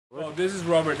Well, this is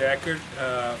Robert Erkert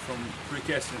from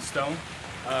Precast Stone.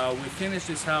 We finished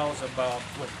this house about,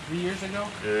 what, 3 years ago?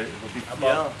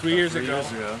 About 3 years ago.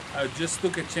 I just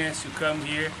took a chance to come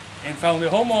here and found the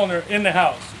homeowner in the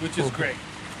house, which is great.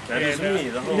 That is me,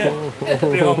 the homeowner. Yeah, the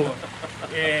homeowner.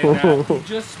 And he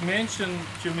just mentioned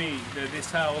to me that this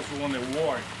house won an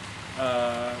award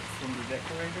from the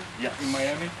decorator in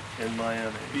Miami. In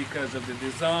Miami. Because of the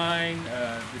design,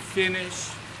 the finish,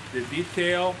 the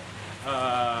detail,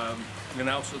 and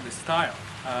also the style.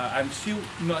 I'm still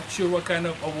not sure what kind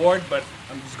of award, but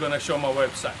I'm just gonna show my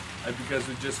website because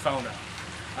we just found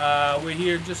out. We're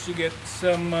here just to get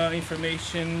some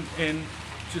information and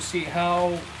to see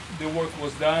how the work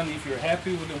was done. If you're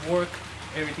happy with the work,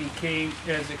 everything came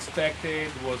as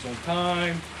expected, was on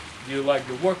time. Do you like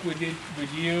the work we did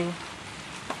with you?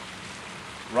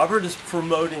 Robert is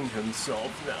promoting himself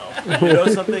now. You know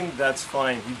something? That's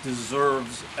fine. He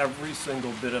deserves every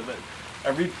single bit of it.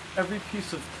 Every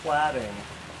piece of cladding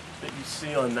that you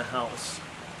see on the house,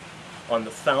 on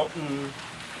the fountain,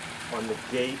 on the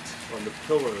gate, on the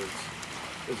pillars,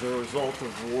 is a result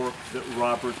of work that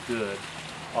Robert did.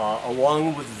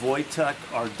 Along with Wojtek,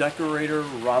 our decorator,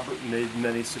 Robert made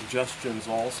many suggestions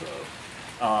also.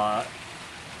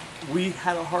 We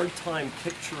had a hard time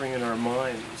picturing in our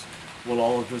minds what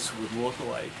all of this would look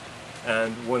like.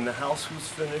 And when the house was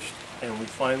finished and we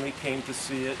finally came to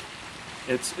see it,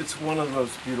 it's one of the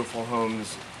most beautiful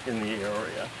homes in the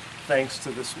area, thanks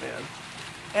to this man.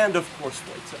 And of course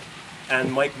Wojtek.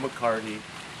 And Mike McCarty,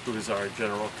 who is our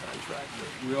general contractor.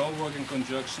 We all work in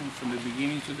conjunction from the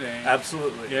beginning to the end.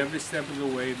 Absolutely. Every step of the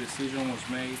way, decision was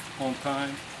made on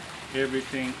time.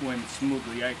 Everything went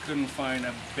smoothly. I couldn't find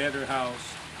a better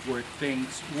house where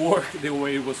things worked the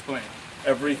way it was planned.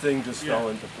 Everything just fell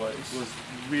into place. It was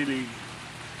really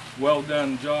well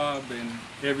done job, and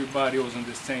everybody was on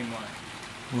the same line.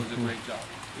 It was a great job.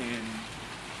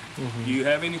 And do you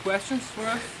have any questions for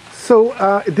us? So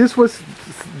this was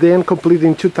then completed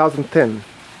in 2010.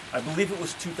 I believe it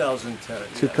was 2010.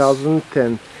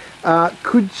 2010. Yes.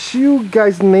 Could you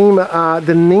guys name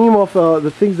the name of the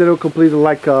things that were completed,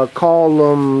 like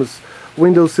columns,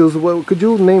 window sills? Well, could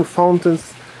you name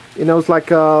fountains? You know, it's like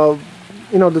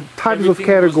you know, the types of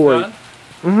category.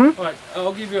 All right,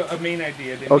 I'll give you a main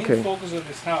idea. The main focus of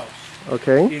this house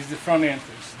is the front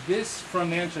entrance. This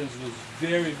front entrance was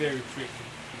very, very tricky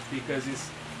because it's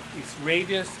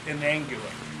radius and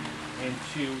angular. And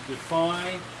to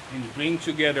define and bring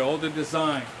together all the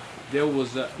design, there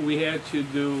was we had to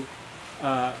do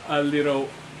a little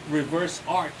reverse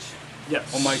arch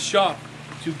on my shop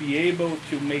to be able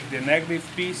to make the negative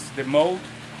piece, the mold,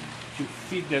 to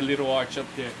fit that little arch up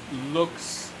there.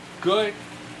 Looks good,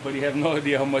 but you have no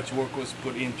idea how much work was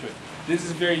put into it. This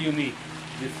is very unique.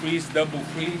 The frieze, double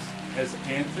frieze, has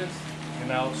entrance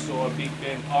and also a big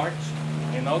bend arch,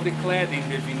 and all the cladding,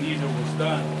 the veneer that was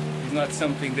done, is not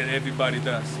something that everybody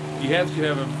does. You have to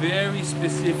have a very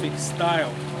specific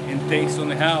style and taste on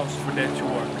the house for that to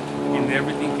work. And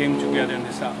everything came together in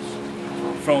this house.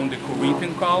 From the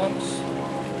Corinthian columns,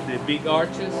 the big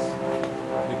arches,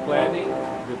 the cladding,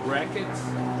 the brackets,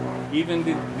 even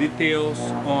the details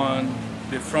on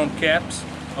the front caps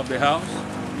of the house,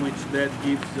 which that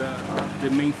gives the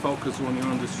main focus when you're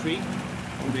on the street.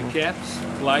 The caps,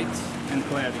 lights, and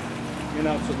cladding, and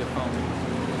also the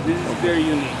fountains. This is very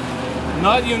unique.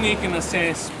 Not unique in a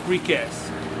sense,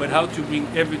 precast, but how to bring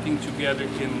everything together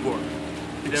in work.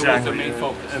 That was the main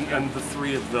focus. And the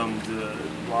three of them,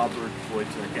 Robert,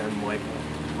 Wojtek, and Michael,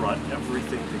 brought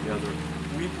everything together.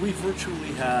 We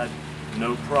virtually had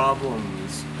no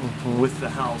problems with the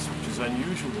house, which is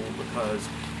unusual because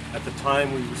at the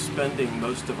time we were spending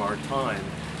most of our time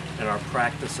in our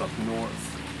practice up north.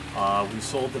 We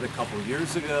sold it a couple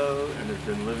years ago and have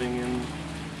been living in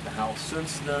the house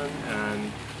since then,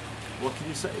 and what can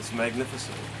you say? It's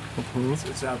magnificent.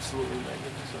 It's absolutely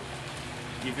magnificent.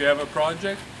 If you have a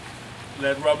project,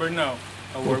 let Robert know.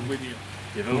 I'll work with you.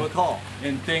 Give him a call.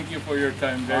 And thank you for your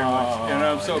time very much. And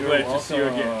I'm so glad to see you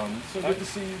again. So good to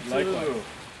see you too. Likewise.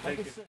 Thank you.